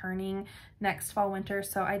not returning next fall winter,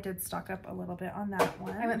 so I did stock up a little bit on that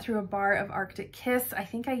one. I went through a bar of Arctic Kiss. I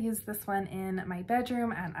think I used this one in my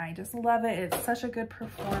bedroom, and I just love it. It's such a good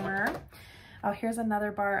performer. Oh, here's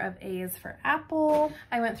another bar of A is for Apple.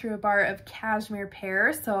 I went through a bar of Cashmere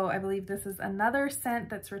Pear, so I believe this is another scent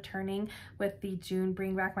that's returning with the June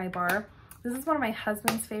Bring Back My Bar. This is one of my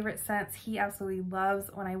husband's favorite scents. He absolutely loves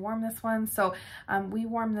when I warm this one. So we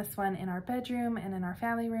warm this one in our bedroom and in our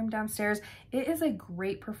family room downstairs. It is a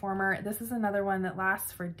great performer. This is another one that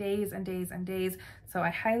lasts for days and days and days. So I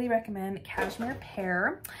highly recommend Cashmere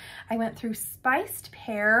Pear. I went through Spiced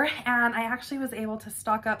Pear, and I actually was able to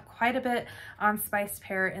stock up quite a bit on Spiced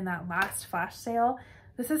Pear in that last flash sale.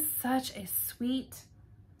 This is such a sweet,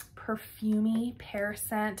 perfumey pear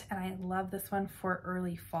scent, and I love this one for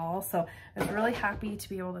early fall, so I was really happy to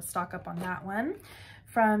be able to stock up on that one.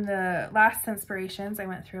 From the last Scentspirations, I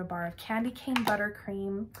went through a bar of Candy Cane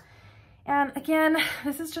Buttercream, and again,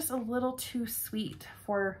 this is just a little too sweet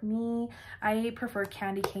for me. I prefer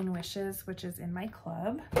Candy Cane Wishes, which is in my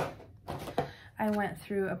club. I went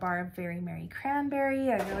through a bar of Very Merry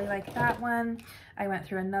Cranberry. I really like that one. I went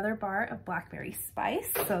through another bar of Blackberry Spice,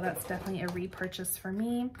 so that's definitely a repurchase for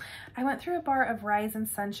me. I went through a bar of Rise and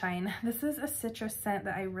Sunshine. This is a citrus scent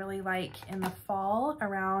that I really like in the fall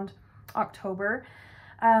around October.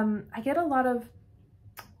 I get a lot of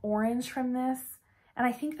orange from this, and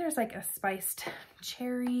I think there's like a spiced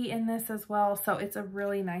cherry in this as well, so it's a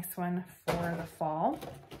really nice one for the fall.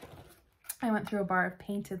 I went through a bar of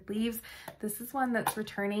Painted Leaves. This is one that's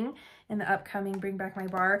returning in the upcoming Bring Back My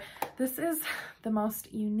Bar. This is the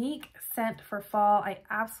most unique scent for fall. I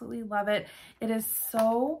absolutely love it. It is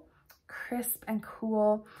so crisp and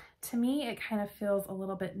cool. To me, it kind of feels a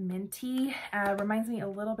little bit minty. Reminds me a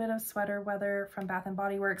little bit of Sweater Weather from Bath &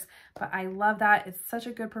 Body Works, but I love that. It's such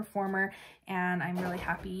a good performer, and I'm really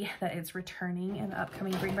happy that it's returning in the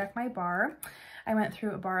upcoming Bring Back My Bar. I went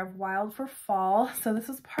through a bar of Wild for Fall. So this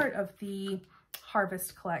was part of the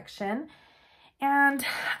Harvest collection. And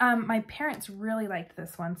my parents really liked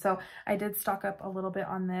this one, so I did stock up a little bit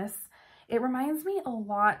on this. It reminds me a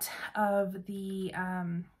lot of the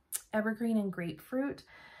Evergreen and Grapefruit.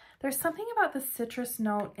 There's something about the citrus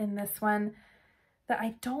note in this one that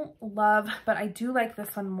I don't love, but I do like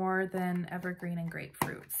this one more than Evergreen and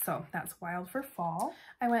Grapefruit. So that's Wild for Fall.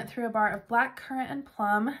 I went through a bar of Black Currant and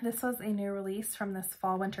Plum. This was a new release from this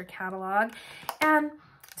fall winter catalog. And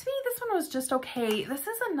to me, this one was just okay. This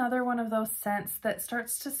is another one of those scents that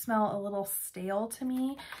starts to smell a little stale to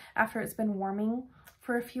me after it's been warming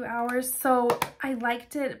for a few hours. So I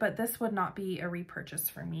liked it, but this would not be a repurchase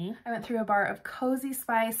for me. I went through a bar of Cozy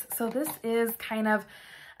Spice. So this is kind of,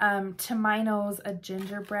 to my nose, a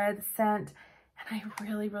gingerbread scent, and I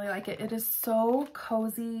really, really like it. It is so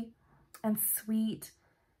cozy and sweet.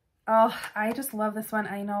 Oh, I just love this one.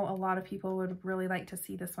 I know a lot of people would really like to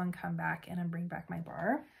see this one come back in and Bring Back My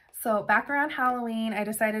Bar. So back around Halloween, I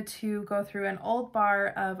decided to go through an old bar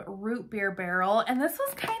of Root Beer Barrel, and this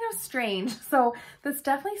was kind of strange. So this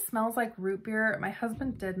definitely smells like root beer. My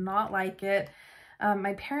husband did not like it.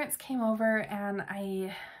 My parents came over and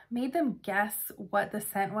I made them guess what the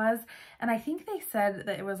scent was, and I think they said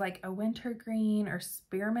that it was like a wintergreen or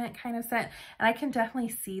spearmint kind of scent, and I can definitely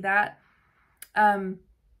see that.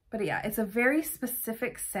 But yeah, it's a very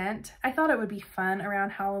specific scent. I thought it would be fun around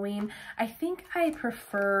Halloween. I think I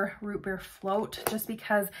prefer Root Beer Float just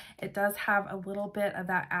because it does have a little bit of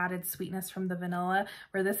that added sweetness from the vanilla,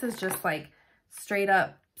 where this is just like straight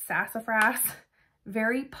up sassafras.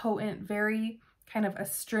 Very potent, very kind of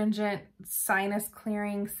astringent, sinus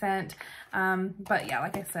clearing scent. But yeah,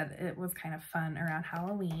 like I said, it was kind of fun around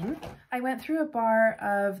Halloween. I went through a bar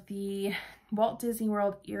of the Walt Disney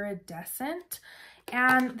World Iridescent,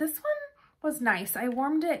 and this one was nice. I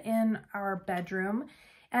warmed it in our bedroom,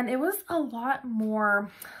 and it was a lot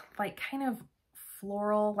more like kind of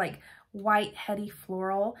floral, like white heady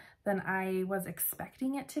floral than I was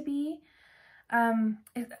expecting it to be.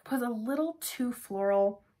 It was a little too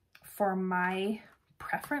floral for my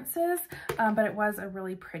preferences, but it was a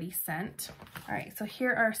really pretty scent. All right, so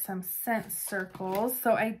here are some scent circles.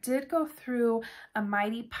 So I did go through a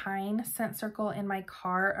Mighty Pine scent circle in my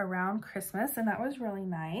car around Christmas, and that was really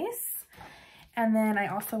nice. And then I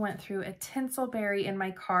also went through a Tinselberry in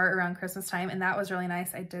my car around Christmas time, and that was really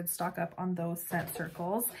nice. I did stock up on those scent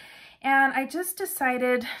circles. And I just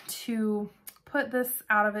decided to put this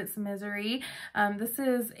out of its misery. This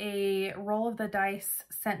is a Roll of the Dice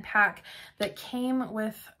scent pack that came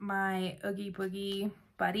with my Oogie Boogie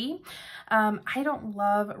Buddy. I don't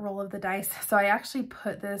love Roll of the Dice, so I actually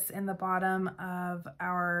put this in the bottom of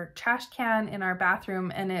our trash can in our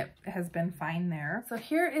bathroom, and it has been fine there. So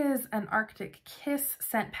here is an Arctic Kiss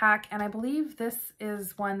scent pack, and I believe this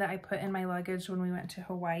is one that I put in my luggage when we went to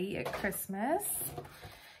Hawaii at Christmas.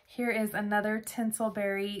 Here is another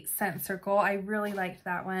Tinselberry scent circle. I really liked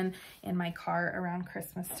that one in my car around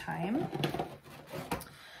Christmas time.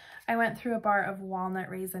 I went through a bar of Walnut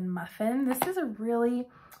Raisin Muffin. This is a really,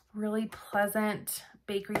 really pleasant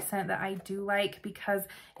bakery scent that I do like because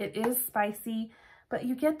it is spicy, but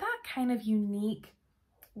you get that kind of unique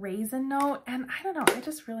raisin note, and I don't know, I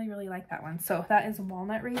just really, really like that one. So that is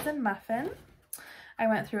Walnut Raisin Muffin. I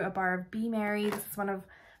went through a bar of Be Merry. This is one of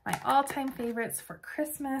my all-time favorites for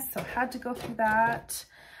Christmas, so had to go through that.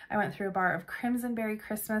 I went through a bar of Crimson Berry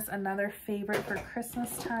Christmas, another favorite for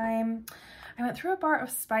Christmas time. I went through a bar of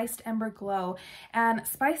Spiced Ember Glow, and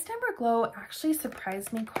Spiced Ember Glow actually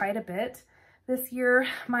surprised me quite a bit this year.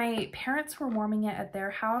 My parents were warming it at their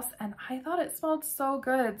house, and I thought it smelled so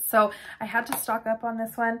good, so I had to stock up on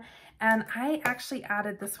this one, and I actually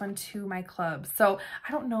added this one to my club. So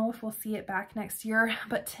I don't know if we'll see it back next year,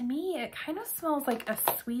 but to me, it kind of smells like a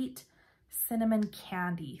sweet cinnamon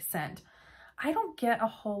candy scent. I don't get a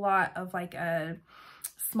whole lot of like a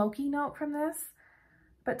smoky note from this,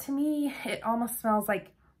 but to me, it almost smells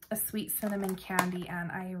like a sweet cinnamon candy,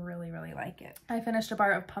 and I really, really like it. I finished a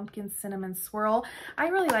bar of pumpkin cinnamon swirl. I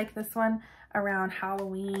really like this one around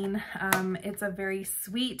Halloween. It's a very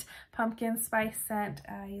sweet pumpkin spice scent.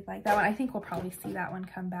 I like that one. I think we'll probably see that one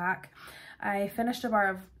come back. I finished a bar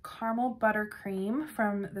of caramel buttercream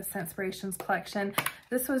from the Scentspirations collection.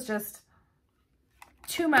 This was just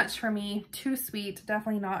too much for me, too sweet,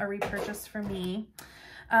 definitely not a repurchase for me.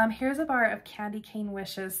 Here's a bar of Candy Cane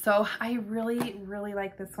Wishes. So I really, really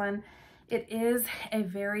like this one. It is a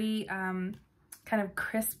very kind of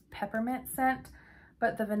crisp peppermint scent,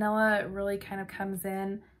 but the vanilla really kind of comes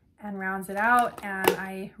in and rounds it out, and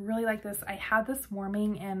I really like this. I had this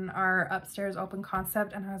warming in our upstairs open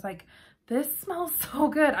concept, and I was like, this smells so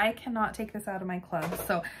good. I cannot take this out of my club.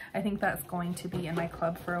 So I think that's going to be in my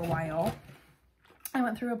club for a while. I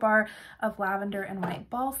went through a bar of lavender and white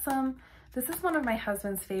balsam. This is one of my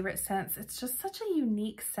husband's favorite scents. It's just such a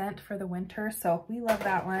unique scent for the winter, so we love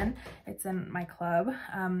that one. It's in my club.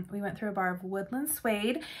 We went through a bar of woodland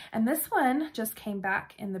suede, and this one just came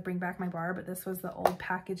back in the Bring Back My Bar, but this was the old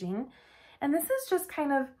packaging. And this is just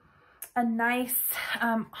kind of a nice,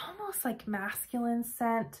 almost like masculine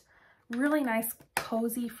scent. Really nice,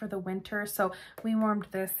 cozy for the winter. So we warmed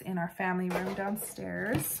this in our family room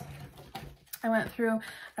downstairs. I went through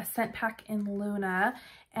a scent pack in Luna,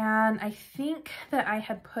 and I think that I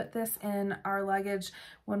had put this in our luggage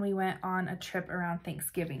when we went on a trip around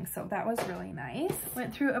Thanksgiving, so that was really nice.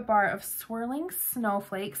 Went through a bar of swirling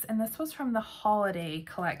snowflakes, and this was from the holiday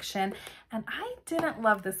collection, and I didn't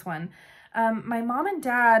love this one. My mom and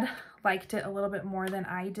dad liked it a little bit more than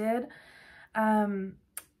I did.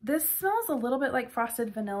 This smells a little bit like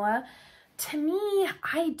frosted vanilla. To me,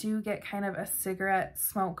 I do get kind of a cigarette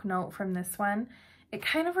smoke note from this one. It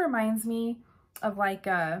kind of reminds me of like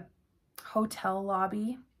a hotel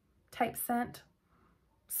lobby type scent.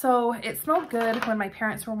 So it smelled good when my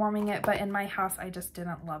parents were warming it, but in my house, I just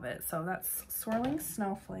didn't love it. So that's Swirling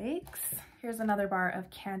Snowflakes. Here's another bar of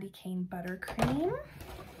Candy Cane Buttercream.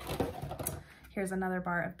 Here's another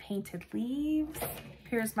bar of Painted Leaves.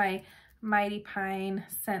 Here's my Mighty Pine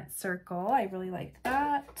Scent Circle. I really like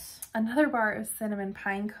that. Another bar of Cinnamon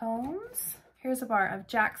Pine Cones. Here's a bar of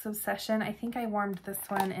Jack's Obsession. I think I warmed this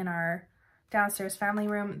one in our downstairs family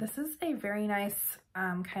room. This is a very nice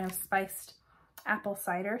kind of spiced apple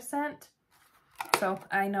cider scent. So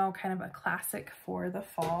I know, kind of a classic for the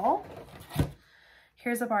fall.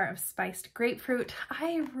 Here's a bar of Spiced Grapefruit.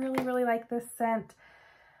 I really, really like this scent.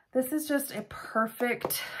 This is just a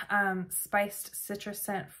perfect spiced citrus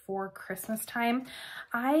scent for Christmas time.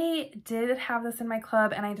 I did have this in my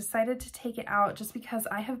club, and I decided to take it out just because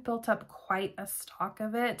I have built up quite a stock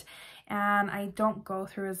of it, and I don't go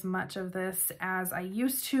through as much of this as I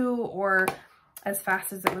used to or as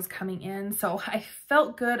fast as it was coming in. So I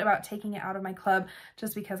felt good about taking it out of my club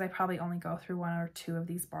just because I probably only go through 1 or 2 of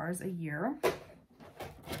these bars a year.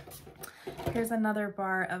 Here's another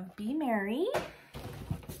bar of Be Merry.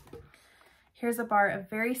 Here's a bar of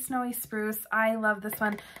Very Snowy Spruce. I love this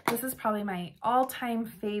one. This is probably my all-time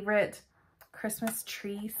favorite Christmas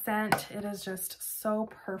tree scent. It is just so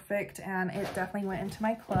perfect, and it definitely went into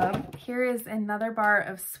my club. Here is another bar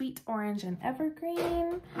of Sweet Orange and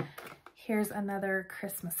Evergreen. Here's another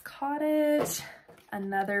Christmas Cottage.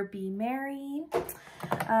 Another Be Merry.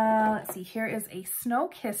 Let's see, here is a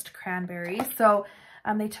Snow-Kissed Cranberry. So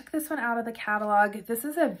they took this one out of the catalog. This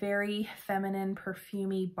is a very feminine,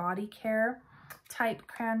 perfumey body care type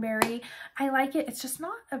cranberry. I like it. It's just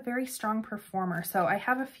not a very strong performer. So I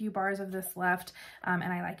have a few bars of this left, and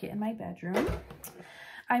I like it in my bedroom.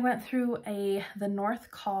 I went through the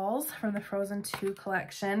North Calls from the Frozen 2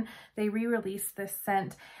 collection. They re-released this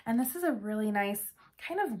scent, and this is a really nice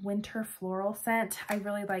kind of winter floral scent. I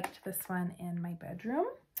really liked this one in my bedroom.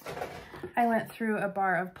 I went through a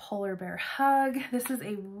bar of Polar Bear Hug. This is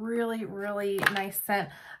a really, really nice scent.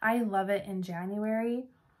 I love it in January.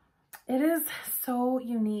 It is so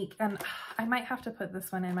unique, and I might have to put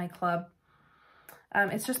this one in my club.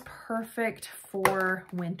 It's just perfect for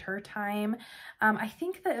winter time. I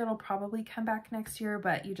think that it'll probably come back next year,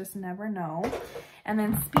 but you just never know. And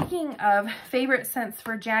then speaking of favorite scents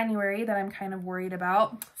for January that I'm kind of worried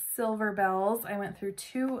about, Silver Bells. I went through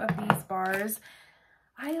 2 of these bars.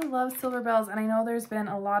 I love Silver Bells, and I know there's been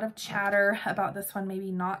a lot of chatter about this one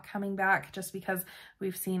maybe not coming back just because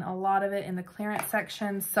we've seen a lot of it in the clearance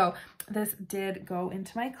section. So this did go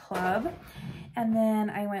into my club. And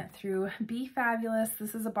then I went through Be Fabulous.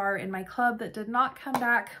 This is a bar in my club that did not come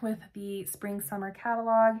back with the spring summer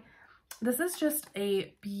catalog. This is just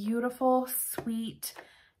a beautiful, sweet,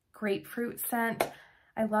 grapefruit scent.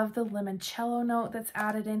 I love the limoncello note that's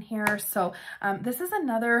added in here. So this is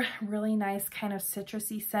another really nice kind of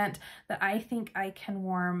citrusy scent that I think I can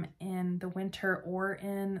warm in the winter or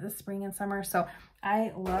in the spring and summer. So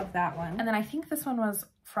I love that one. And then I think this one was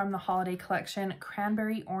from the holiday collection,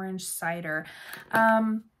 Cranberry Orange Cider.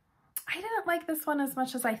 I didn't like this one as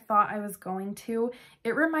much as I thought I was going to.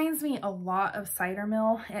 It reminds me a lot of Cider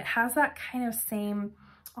Mill. It has that kind of same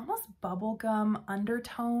almost bubblegum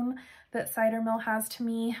undertone that Cider Mill has to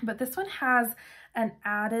me, but this one has an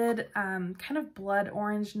added kind of blood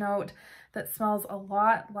orange note that smells a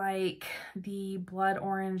lot like the blood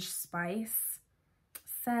orange spice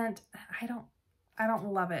scent. I don't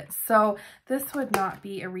love it. So this would not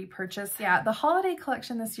be a repurchase. Yeah, the holiday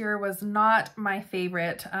collection this year was not my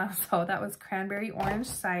favorite. So that was Cranberry Orange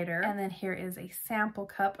Cider. And then here is a sample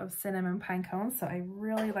cup of cinnamon pine cones. So I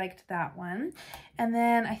really liked that one. And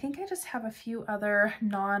then I think I just have a few other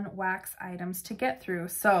non-wax items to get through.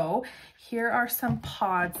 So here are some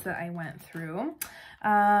pods that I went through.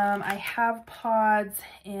 I have pods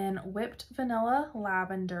in Whipped Vanilla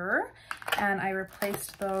Lavender, and I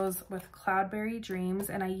replaced those with Cloudberry Dreams,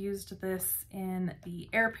 and I used this in the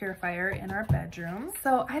air purifier in our bedroom.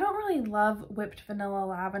 So I don't really love Whipped Vanilla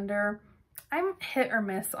Lavender. I'm hit or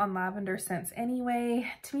miss on lavender scents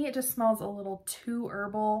anyway. To me, it just smells a little too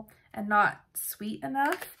herbal and not sweet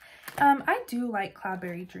enough. I do like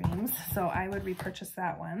Cloudberry Dreams, so I would repurchase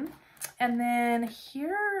that one. And then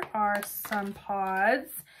here are some pods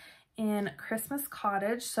in Christmas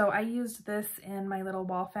Cottage. So I used this in my little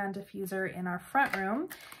wall fan diffuser in our front room,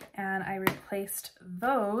 and I replaced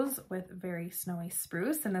those with Very Snowy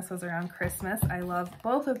Spruce, and this was around Christmas. I love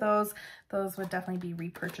both of those. Those would definitely be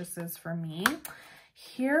repurchases for me.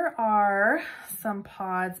 Here are some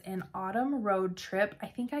pods in Autumn Road Trip. I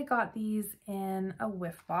think I got these in a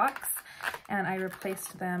whiff box, and I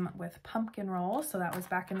replaced them with Pumpkin Roll. So that was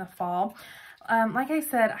back in the fall. Like I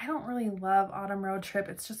said, I don't really love Autumn Road Trip.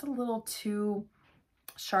 It's just a little too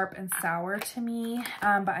sharp and sour to me,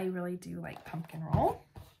 but I really do like Pumpkin Roll.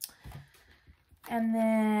 And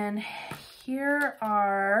then here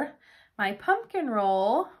are my Pumpkin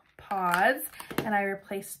Roll pods, and I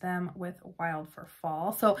replaced them with Wild for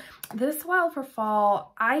Fall. So this Wild for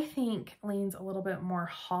Fall, I think, leans a little bit more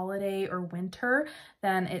holiday or winter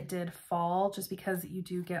than it did fall, just because you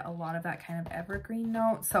do get a lot of that kind of evergreen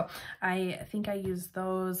note. So I think I used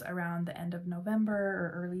those around the end of November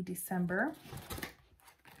or early December.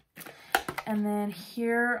 And then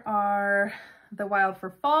here are the Wild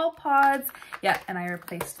for Fall pods. Yeah, and I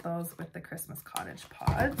replaced those with the Christmas Cottage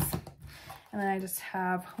pods. And then I just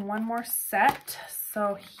have one more set.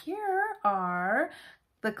 So here are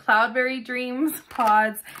the Cloudberry Dreams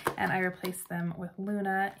pods, and I replaced them with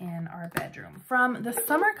Luna in our bedroom. From the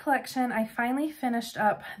summer collection, I finally finished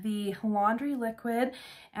up the laundry liquid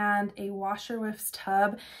and a washer whiffs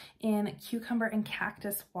tub in cucumber and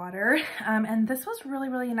cactus water. And this was really,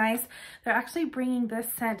 really nice. They're actually bringing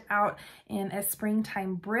this scent out in a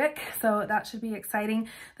springtime brick, so that should be exciting.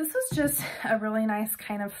 This was just a really nice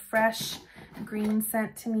kind of fresh green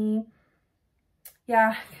scent to me.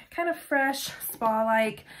 Yeah, kind of fresh,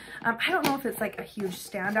 spa-like. I don't know if it's like a huge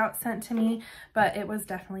standout scent to me, but it was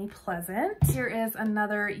definitely pleasant. Here is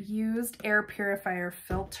another used air purifier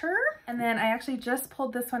filter. And then I actually just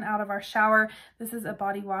pulled this one out of our shower. This is a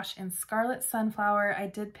body wash in Scarlet Sunflower. I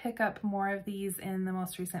did pick up more of these in the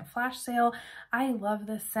most recent flash sale. I love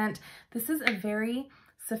this scent. This is a very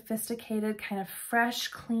sophisticated, kind of fresh,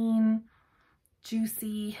 clean,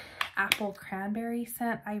 juicy apple cranberry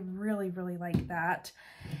scent. I really, really like that.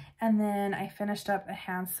 And then I finished up a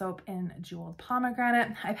hand soap in Jeweled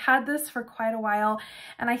Pomegranate. I've had this for quite a while,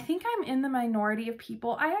 and I think I'm in the minority of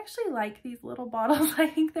people. I actually like these little bottles. I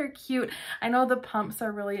think they're cute. I know the pumps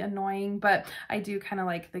are really annoying, but I do kind of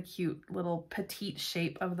like the cute little petite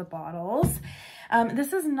shape of the bottles.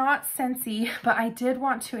 This is not Scentsy, but I did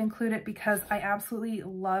want to include it because I absolutely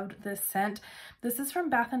loved this scent. This is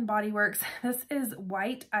from Bath & Body Works. This is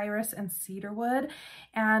White Iris and Cedarwood,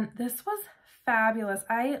 and this was fabulous.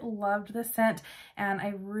 I loved this scent, and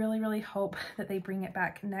I really, really hope that they bring it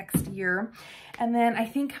back next year. And then I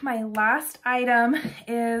think my last item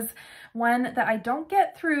is one that I don't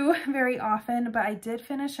get through very often, but I did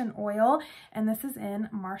finish an oil, and this is in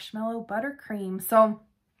Marshmallow Buttercream. So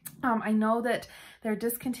I know that they're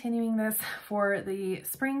discontinuing this for the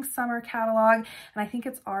spring summer catalog, and I think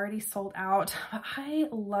it's already sold out. But I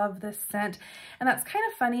love this scent, and that's kind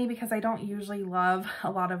of funny because I don't usually love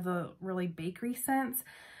a lot of the really bakery scents,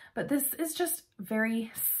 but this is just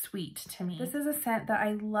very sweet to me. This is a scent that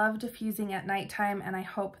I love diffusing at nighttime, and I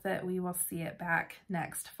hope that we will see it back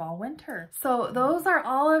next fall winter. So those are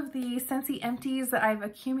all of the Scentsy Empties that I've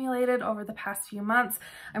accumulated over the past few months.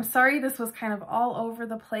 I'm sorry this was kind of all over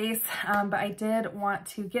the place, but I did want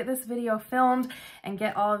to get this video filmed and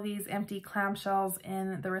get all of these empty clamshells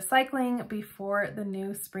in the recycling before the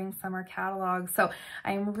new spring summer catalog. So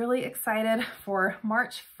I'm really excited for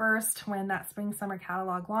March 1st when that spring summer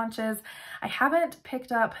catalog launches. I haven't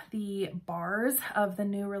picked up the bars of the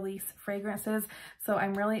new release fragrances, so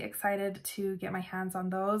I'm really excited to get my hands on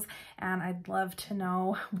those, and I'd love to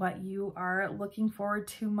know what you are looking forward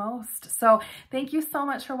to most. So thank you so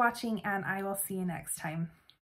much for watching, and I will see you next time.